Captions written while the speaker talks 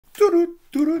Boo!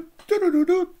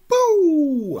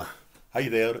 Hi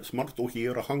there, it's Murdo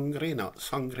here, Hungry Nuts.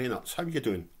 How you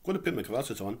doing? Going to put my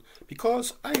glasses on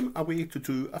because I'm away to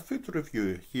do a food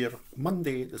review here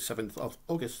Monday the 7th of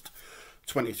August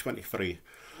 2023.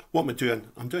 What am I doing?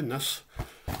 I'm doing this.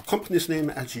 Company's name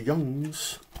is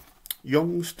Young's.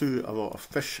 Young's do a lot of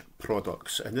fish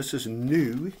products, and this is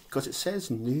new because it says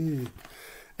new,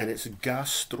 and it's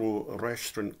Gastro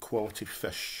restaurant quality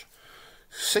fish.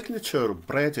 Signature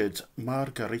breaded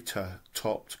Margherita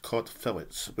topped cod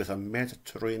fillets with a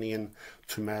Mediterranean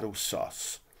tomato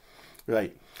sauce.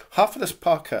 Right, half of this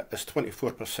packet is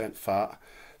 24% fat,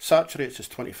 saturates is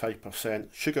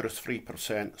 25%, sugar is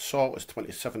 3%, salt is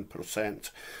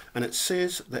 27%, and it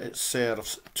says that it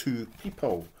serves 2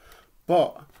 people,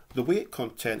 but the weight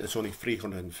content is only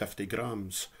 350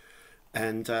 grams.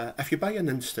 And if you buy an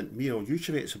instant meal,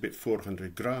 usually it's about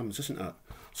 400 grams, isn't it?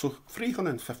 So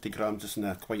 350 grams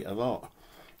isn't quite a lot.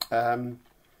 As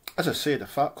I say, the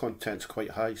fat content's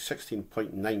quite high,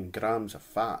 16.9 grams of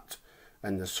fat,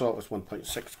 and the salt is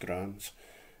 1.6 grams.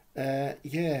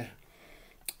 Yeah,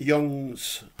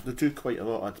 Young's, they do quite a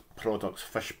lot of products,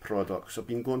 fish products. I've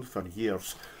been going for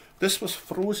years. This was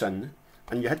frozen,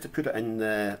 and you had to put it in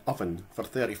the oven for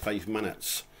 35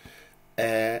 minutes.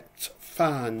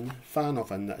 Fan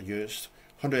oven that I used,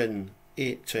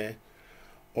 180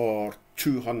 or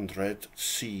 200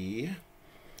 C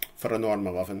for a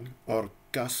normal oven, or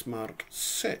gas mark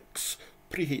 6.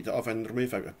 Preheat the oven,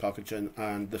 remove out the packaging,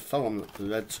 and the film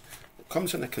lid. It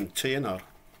comes in a container.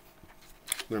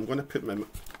 And I'm going to put my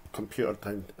computer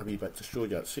down a wee bit to show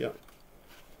you it. See it?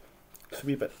 It's a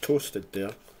wee bit toasted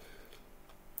there.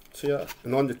 See it?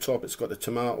 And on the top it's got the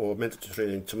tomato,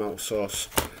 Mediterranean tomato sauce,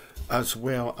 as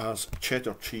well as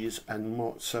cheddar cheese and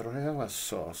mozzarella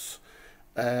sauce.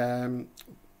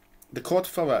 The cod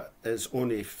fillet is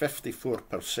only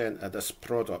 54% of this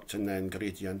product in the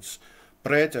ingredients.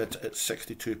 Breaded at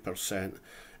 62%.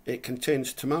 It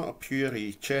contains tomato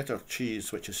puree, cheddar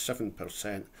cheese, which is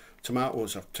 7%,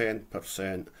 tomatoes are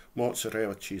 10%,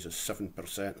 mozzarella cheese is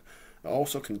 7%. It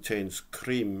also contains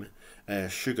cream,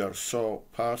 sugar, salt,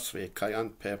 parsley, cayenne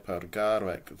pepper,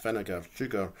 garlic, vinegar,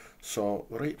 sugar, salt,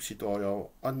 rapeseed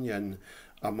oil, onion,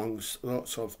 amongst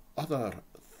lots of other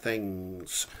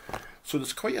things. So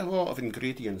there's quite a lot of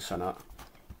ingredients in it.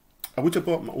 I would have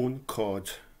bought my own cod,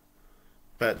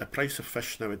 but the price of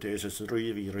fish nowadays is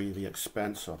really, really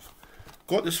expensive.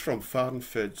 Got this from Farm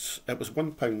Foods. It was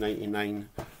 £1.99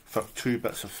 for 2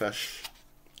 bits of fish.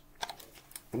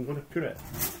 I'm going to put it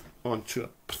onto a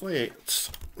plate.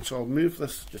 So I'll move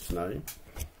this just now.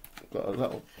 I've got a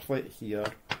little plate here,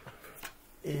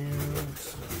 and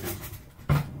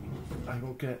I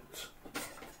will get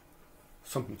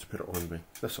something to put it on with.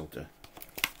 This'll do.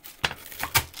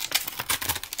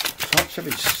 It's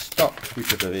actually stuck, we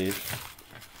could believe.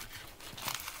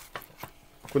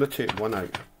 I'm going to take one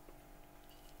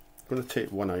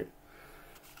out.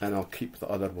 And I'll keep the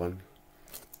other one.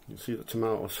 You can see the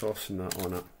tomato sauce and that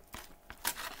on it.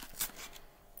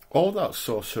 All that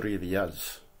sauce really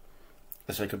is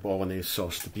like a bolognese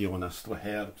sauce, to be honest, with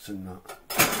herbs and that.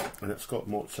 And it's got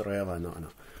mozzarella in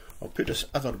it. I'll put this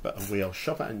other bit away, I'll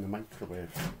shove it in the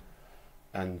microwave.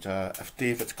 And if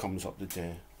David comes up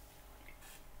today,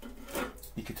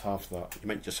 you could have that. You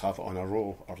might just have it on a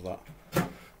roll or that.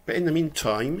 But in the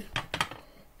meantime,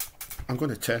 I'm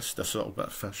going to test this little bit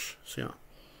of fish, see that?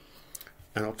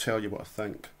 And I'll tell you what I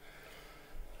think.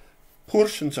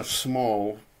 Portions are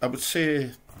small. I would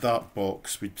say that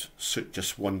box would suit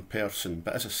just one person,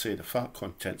 but as I say, the fat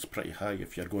content's pretty high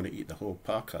if you're going to eat the whole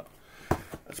packet.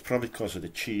 It's probably because of the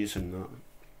cheese and that,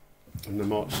 and the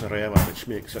mozzarella, which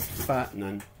makes it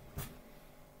fattening.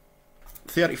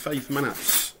 35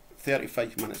 minutes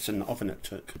in the oven it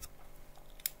took.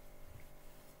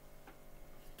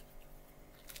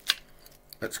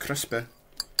 It's crispy.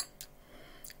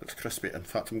 It's crispy. In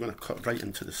fact, I'm going to cut right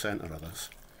into the centre of this.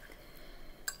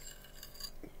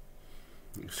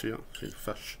 You see it? See the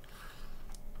fish?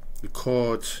 The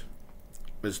cod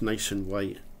is nice and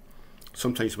white.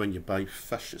 Sometimes when you buy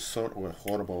fish, it's sort of a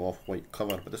horrible off-white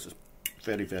colour, but this is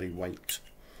very, very white.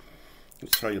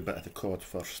 Let's try a bit of the cod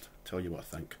first, tell you what I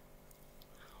think.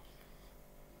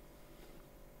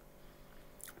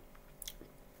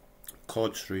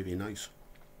 Cod's really nice.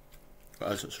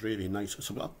 It's really nice. It's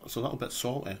a little bit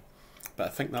salty, but I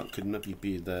think that could maybe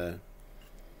be the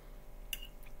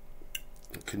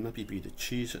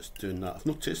cheese that's doing that. I've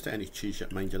not tasted any cheese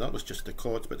yet, mind you. That was just the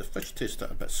cod, but the fish tasted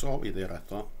a bit salty there, I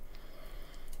thought.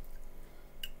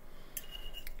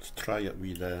 Let's try it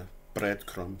with the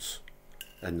breadcrumbs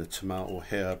and the tomato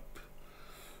herb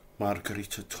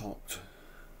Margherita topped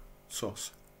sauce.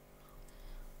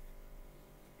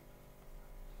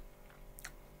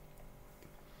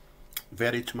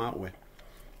 Very tomatoey.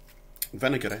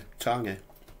 Vinegary, tangy.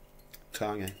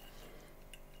 Tangy.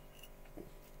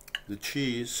 The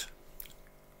cheese.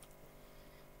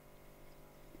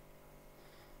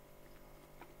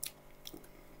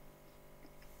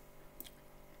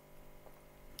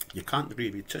 You can't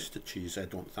really taste the cheese, I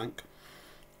don't think.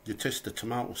 You taste the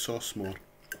tomato sauce more.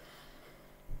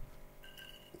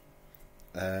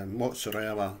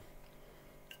 Mozzarella.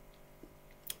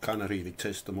 Can't really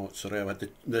taste the mozzarella.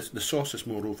 The sauce is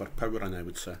more overpowering, I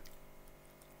would say.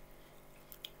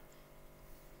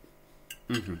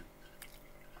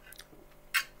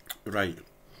 Right.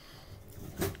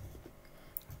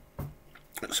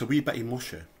 It's a wee bit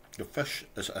mushy. The fish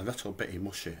is a little bit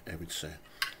mushy, I would say.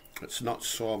 It's not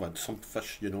solid. Some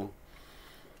fish, you know.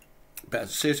 But it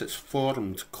says it's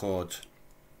formed cod.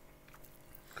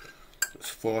 It's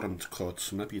formed cod,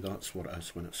 so maybe that's what it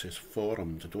is when it says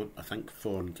formed. I think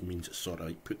formed means it's sort of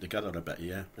like put together a bit,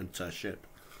 yeah, into a shape.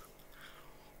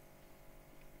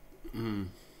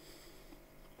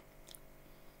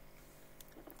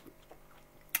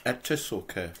 It tastes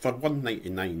okay. For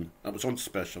 $1.99, it was on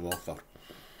special offer.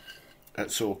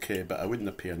 It's okay, but I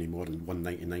wouldn't pay any more than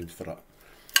 $1.99 for it.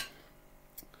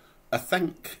 I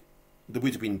think they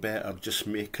would have been better just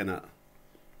making it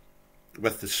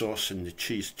with the sauce and the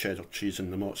cheese, cheddar cheese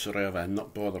and the mozzarella, and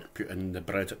not bother putting the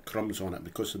breaded crumbs on it,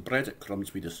 because the breaded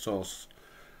crumbs with the sauce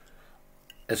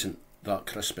isn't that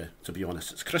crispy, to be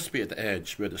honest. It's crispy at the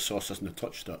edge where the sauce hasn't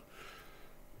touched it,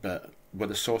 but with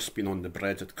the sauce being on the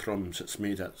breaded crumbs, it's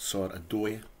made it sort of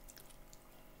doughy.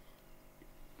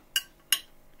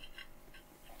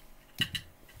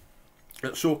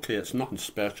 It's okay, it's nothing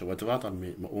special. I'd rather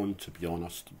make my own, to be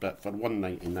honest, but for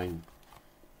 $1.99.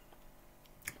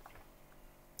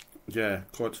 Yeah,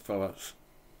 cod fillets.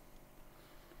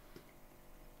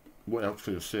 What else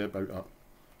can you say about it?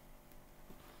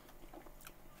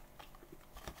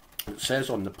 It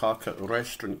says on the packet,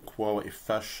 restaurant quality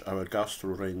fish, our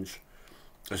Gastro range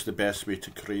is the best way to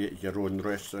create your own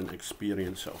restaurant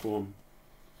experience at home.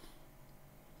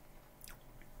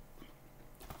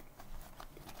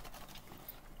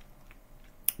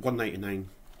 $1.99.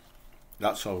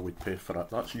 That's all we'd pay for it.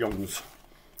 That's Young's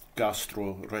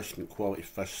Gastro restaurant quality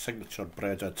fish, signature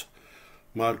breaded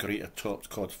Margherita topped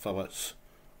cod fillets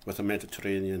with a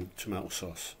Mediterranean tomato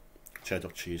sauce, cheddar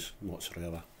cheese,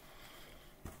 mozzarella.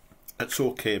 It's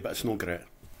okay, but it's not great.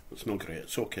 It's not great.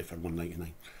 It's okay for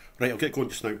 $1.99. Right, I'll get going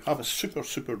just now. Have a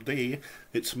super day.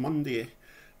 It's Monday.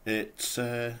 It's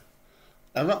a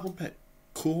little bit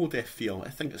cold, I feel. I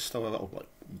think it's still a little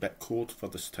bit cold for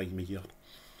this time of year.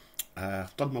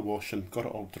 I've done my washing, got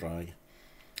it all dry.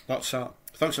 That's it.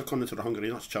 Thanks for coming to the Hungry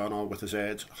Nuts channel with a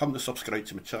Z. Haven't subscribed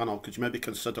to my channel, could you maybe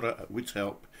consider it? It would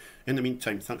help. In the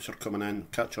meantime, thanks for coming in.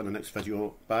 Catch you on the next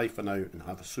video. Bye for now and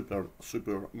have a super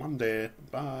Monday.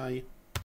 Bye.